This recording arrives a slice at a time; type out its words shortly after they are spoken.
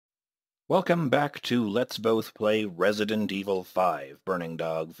Welcome back to Let's Both Play Resident Evil 5, Burning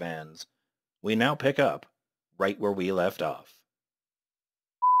Dog fans. We now pick up right where we left off.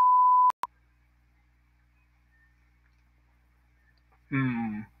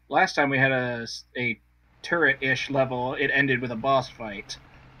 Last time we had a turret-ish level, it ended with a boss fight.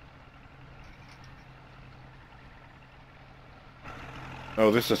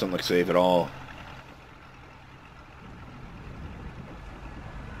 Oh, this doesn't look safe at all.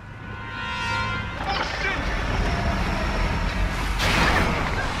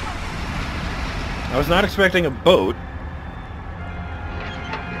 I was not expecting a boat.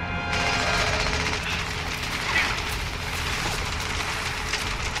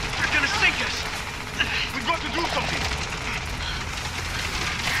 They're gonna sink us! We've got to do something!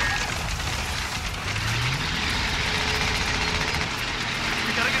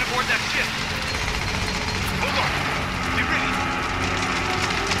 We gotta get aboard that ship! Hold on! Get ready!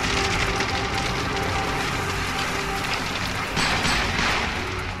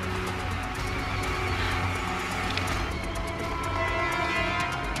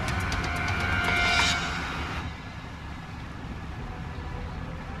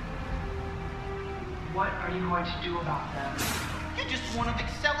 What are you going to do about them? You're just one of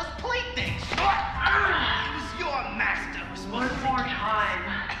Excella's playthings! It was your master who was supposed One to more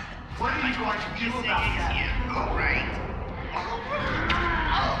time. What are you going to do about them? All right.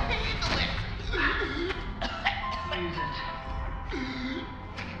 I'll handle it. Use it.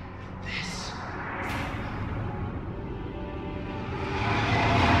 This.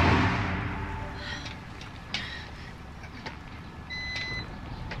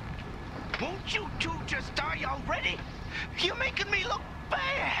 Won't you two just die already? You're making me look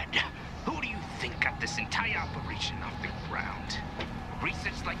bad. Who do you think got this entire operation off the ground?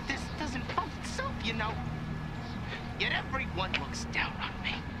 Research like this doesn't fund itself, you know. Yet everyone looks down on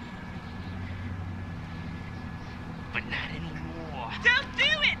me. But not anymore. Don't do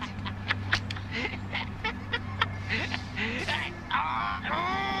it!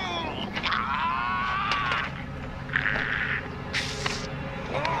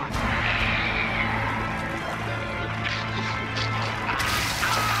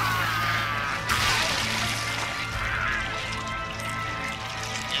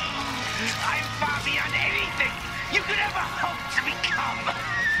 I'm far beyond anything you could ever hope to become.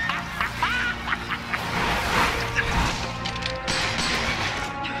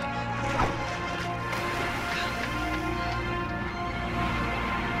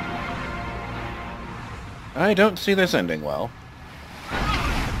 I don't see this ending well.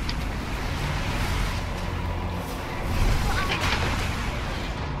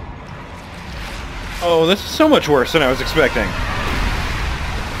 Oh, this is so much worse than I was expecting.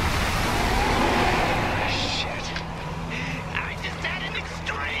 Shit. I just had an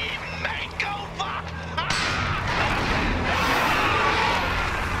extreme makeover.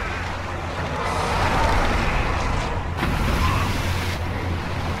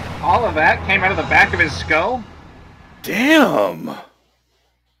 All of that came out of the back of his skull? Damn!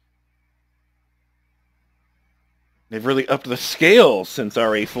 They've really upped the scale since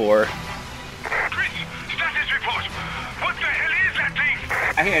RE4. Chris, status report. What the hell is that thing?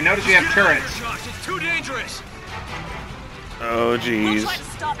 Hey, I noticed you have turrets. Josh, it's too dangerous! Oh, We'll jeez. try to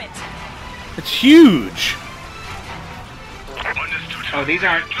stop it! It's huge! Understood. Oh, these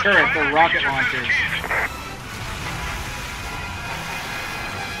aren't turrets, they're rocket launchers.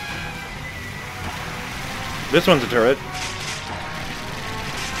 This one's a turret.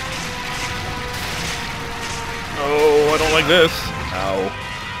 Oh, I don't like this. Ow.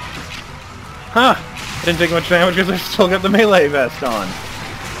 Huh! I didn't take much damage because I still got the melee vest on.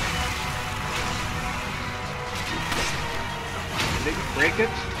 Did they break it?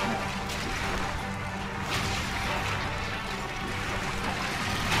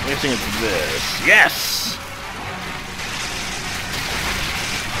 I'm guessing it's this. Yes!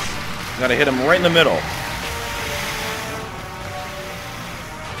 Gotta hit him right in the middle.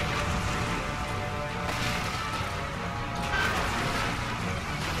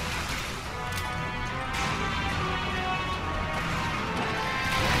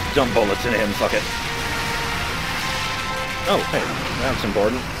 Dump bullets into him, fuck it. Oh, hey, that's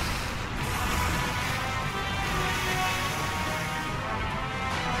important.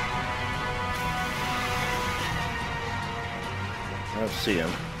 I don't see him.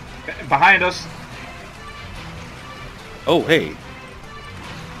 Behind us. Oh, hey.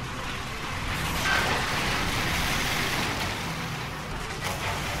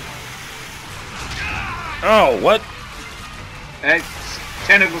 Oh, what?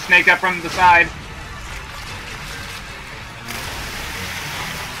 Tentacle snake up from the side.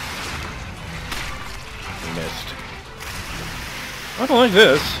 I don't like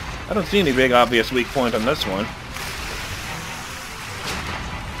this. I don't see any big obvious weak point on this one.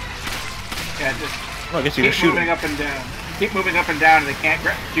 Yeah, just Well, I guess you keep just shoot moving him. up and down. Keep moving up and down, and they can't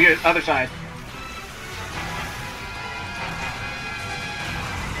grab. To the other side.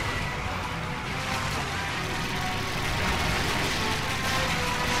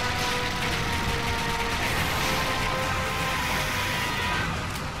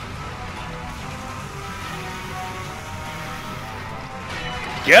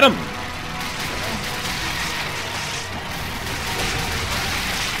 Get him!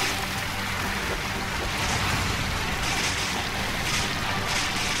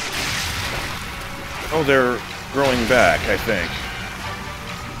 Oh, they're growing back, I think.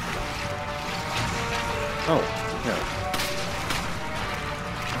 Oh, yeah.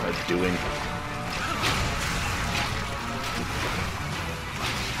 What it's doing.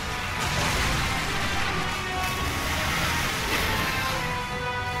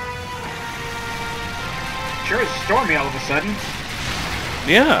 Sure is stormy all of a sudden.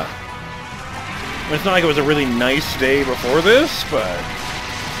 Yeah. It's not like it was a really nice day before this, but...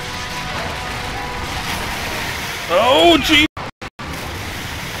 Oh, gee!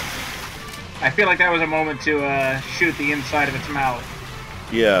 I feel like that was a moment to shoot the inside of its mouth.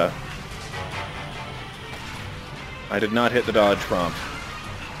 Yeah. I did not hit the dodge prompt.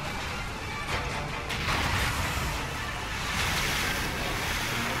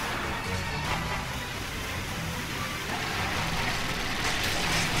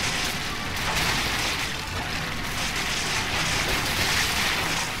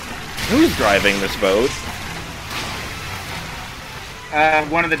 Who's driving this boat?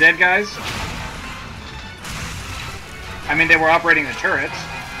 One of the dead guys. I mean, they were operating the turrets.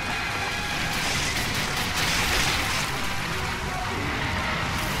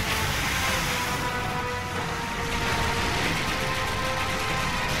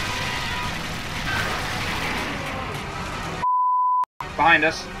 Behind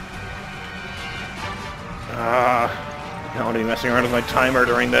us. I don't want to be messing around with my timer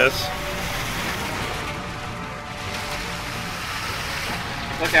during this.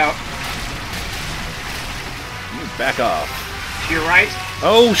 Look out. You back off. To your right.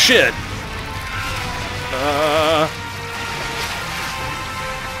 Oh, shit!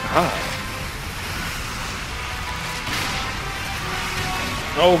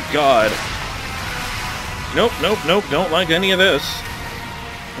 Oh, God. Nope, nope, nope, don't like any of this.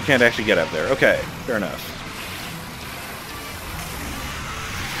 I can't actually get up there. Okay, fair enough.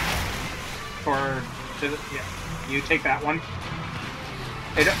 Yeah, you take that one.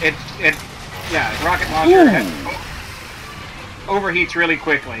 Yeah, rocket launcher overheats really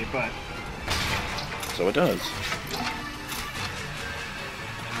quickly, but... So it does.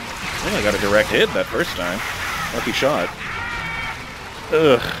 I think I got a direct hit that first time. Lucky shot.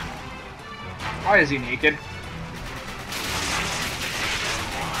 Ugh. Why is he naked?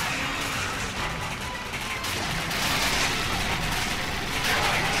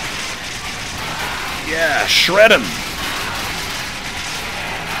 Yeah, shred him!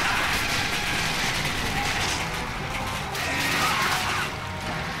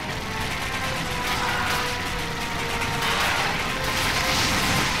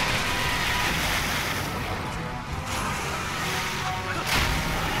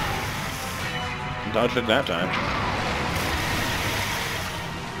 Dodged it that time.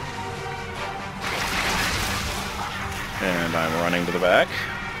 And I'm running to the back.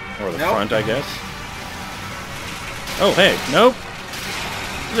 Or the front, I guess. Oh, hey, nope.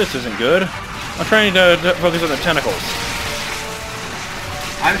 This isn't good. I'm trying to focus on the tentacles.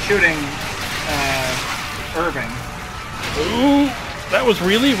 I'm shooting, Irving. Ooh, that was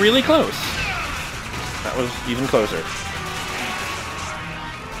really, really close. That was even closer.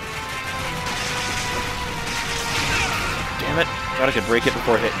 Damn it. Thought I could break it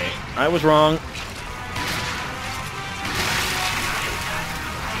before it hit me. I was wrong.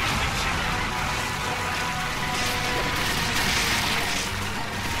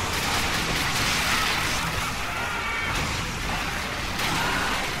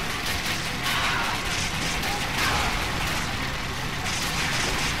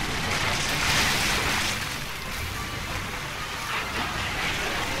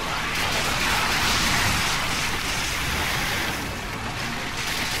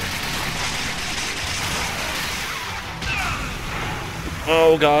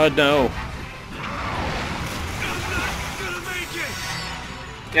 Oh God, no.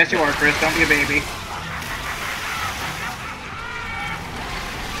 Yes, you are, Chris. Don't be a baby.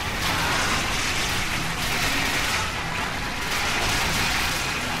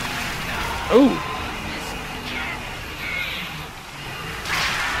 Ooh.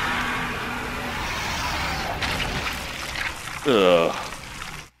 Ugh.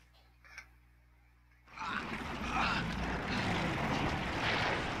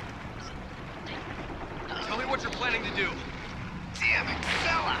 Tell me what you're planning to do. Damn it,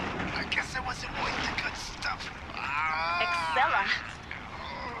 fella! I guess I wasn't worth the good stuff. Excella?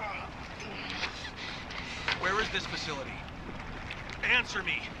 Where is this facility? Answer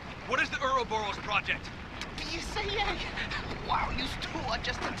me. What is the Ouroboros project? You say, wow, you two are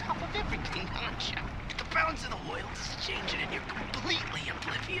just on top of everything, aren't you? The balance of the world is changing and you're completely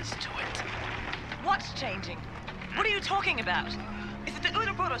oblivious to it. What's changing? What are you talking about? Is it the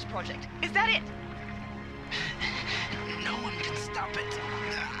Ouroboros project? Is that it? No one can stop it.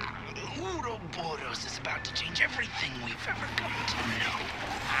 Ouroboros is about to change everything we've ever come to know.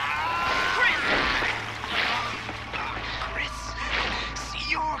 Chris! Chris?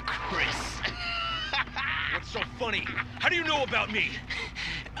 You're Chris. What's so funny? How do you know about me?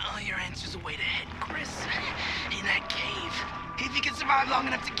 All your answers are way ahead, Chris. In that cave. If you can survive long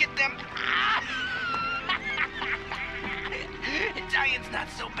enough to get them... Italian's not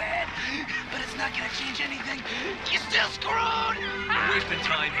so bad, but it's not gonna change anything. You're still screwed! We're wasting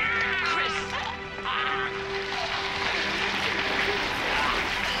time here. Chris!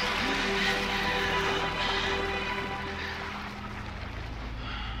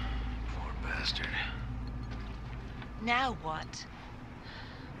 Poor bastard. Now what?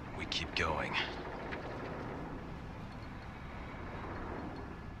 We keep going.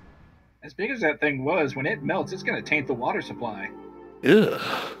 As big as that thing was, when it melts, it's going to taint the water supply. Ugh.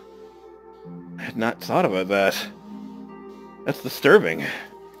 I had not thought about that. That's disturbing.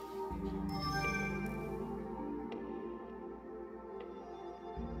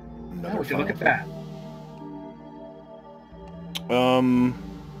 Oh, would you look at that? Man,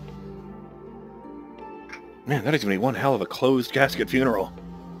 that is going to be one hell of a closed casket funeral.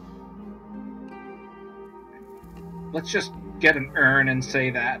 Let's just get an urn and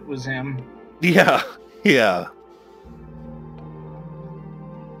say that was him. Yeah, yeah.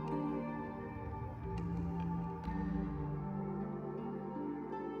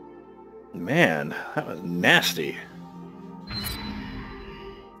 Man, that was nasty.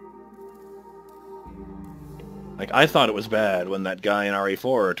 Like, I thought it was bad when that guy in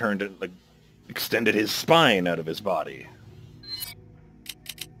RE4 turned it, like, extended his spine out of his body.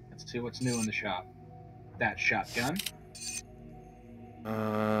 Let's see what's new in the shop. That shotgun.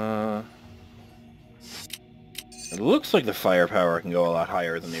 It looks like the firepower can go a lot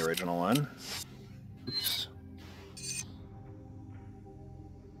higher than the original one. Oops.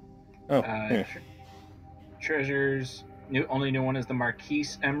 Oh, here. Treasures. Only new one is the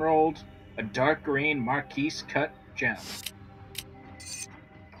Marquise Emerald, a dark green Marquise cut gem.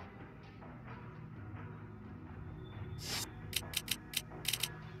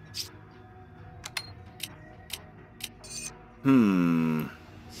 Hmm.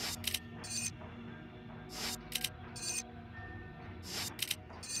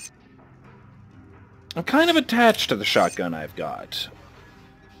 I'm kind of attached to the shotgun I've got.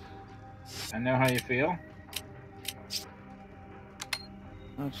 I know how you feel.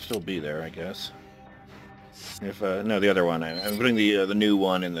 I'll still be there, I guess. If no, the other one. I'm putting the new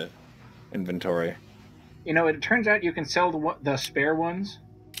one in the inventory. You know, it turns out you can sell the spare ones.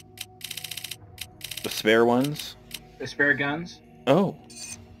 The spare ones? The spare guns. Oh.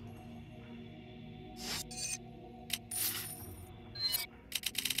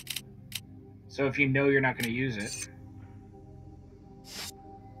 So if you know you're not going to use it.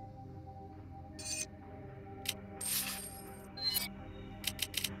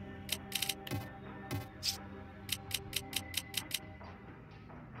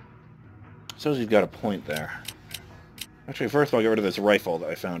 Says he's got a point there. Actually, first I'll get rid of this rifle that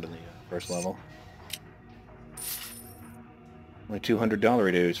I found in the first level. Only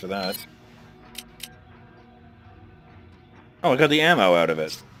 $200 dues for that. Oh, I got the ammo out of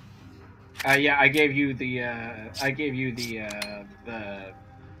it. Yeah, I gave you the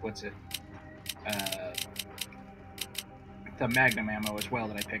what's it? The Magnum ammo as well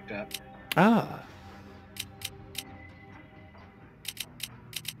that I picked up. Ah.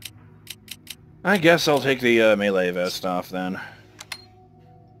 I guess I'll take the melee vest off then.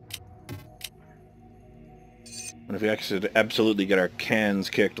 And if we actually absolutely get our cans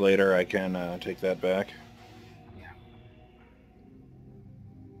kicked later, I can take that back. Yeah.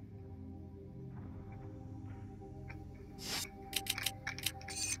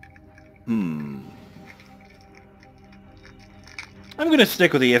 I'm gonna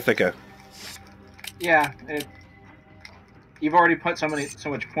stick with the Ithaca. Yeah, you've already put so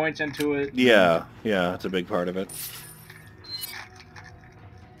much points into it. Yeah, that's a big part of it.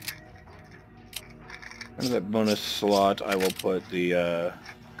 Under that bonus slot, I will put the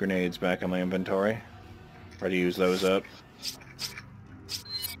grenades back in my inventory. Try to use those up.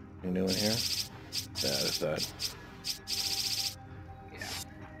 Anything new in here? Yeah, there's that.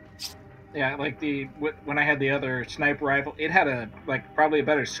 Yeah, like when I had the other sniper rifle, it had a probably a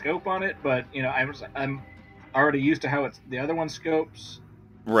better scope on it, but you know I'm already used to how the other one scopes.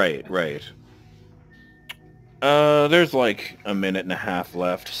 Right. There's like a minute and a half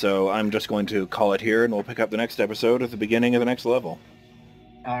left, so I'm just going to call it here, and we'll pick up the next episode at the beginning of the next level.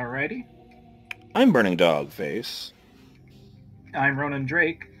 Alrighty. I'm BurningDogFace. I'm Ronin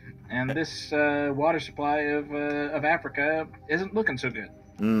Drake, and this water supply of Africa isn't looking so good.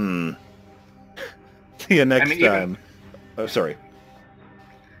 See you next time. Oh, sorry.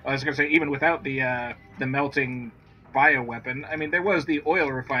 I was going to say, even without the melting bioweapon, I mean, there was the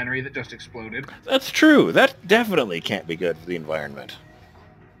oil refinery that just exploded. That's true. That definitely can't be good for the environment.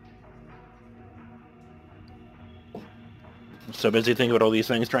 I'm so busy thinking about all these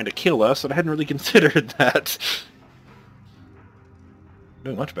things trying to kill us that I hadn't really considered that.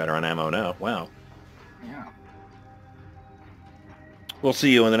 Doing much better on ammo now. Wow. Yeah. We'll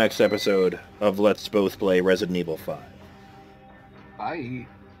see you in the next episode of Let's Both Play Resident Evil 5. Bye.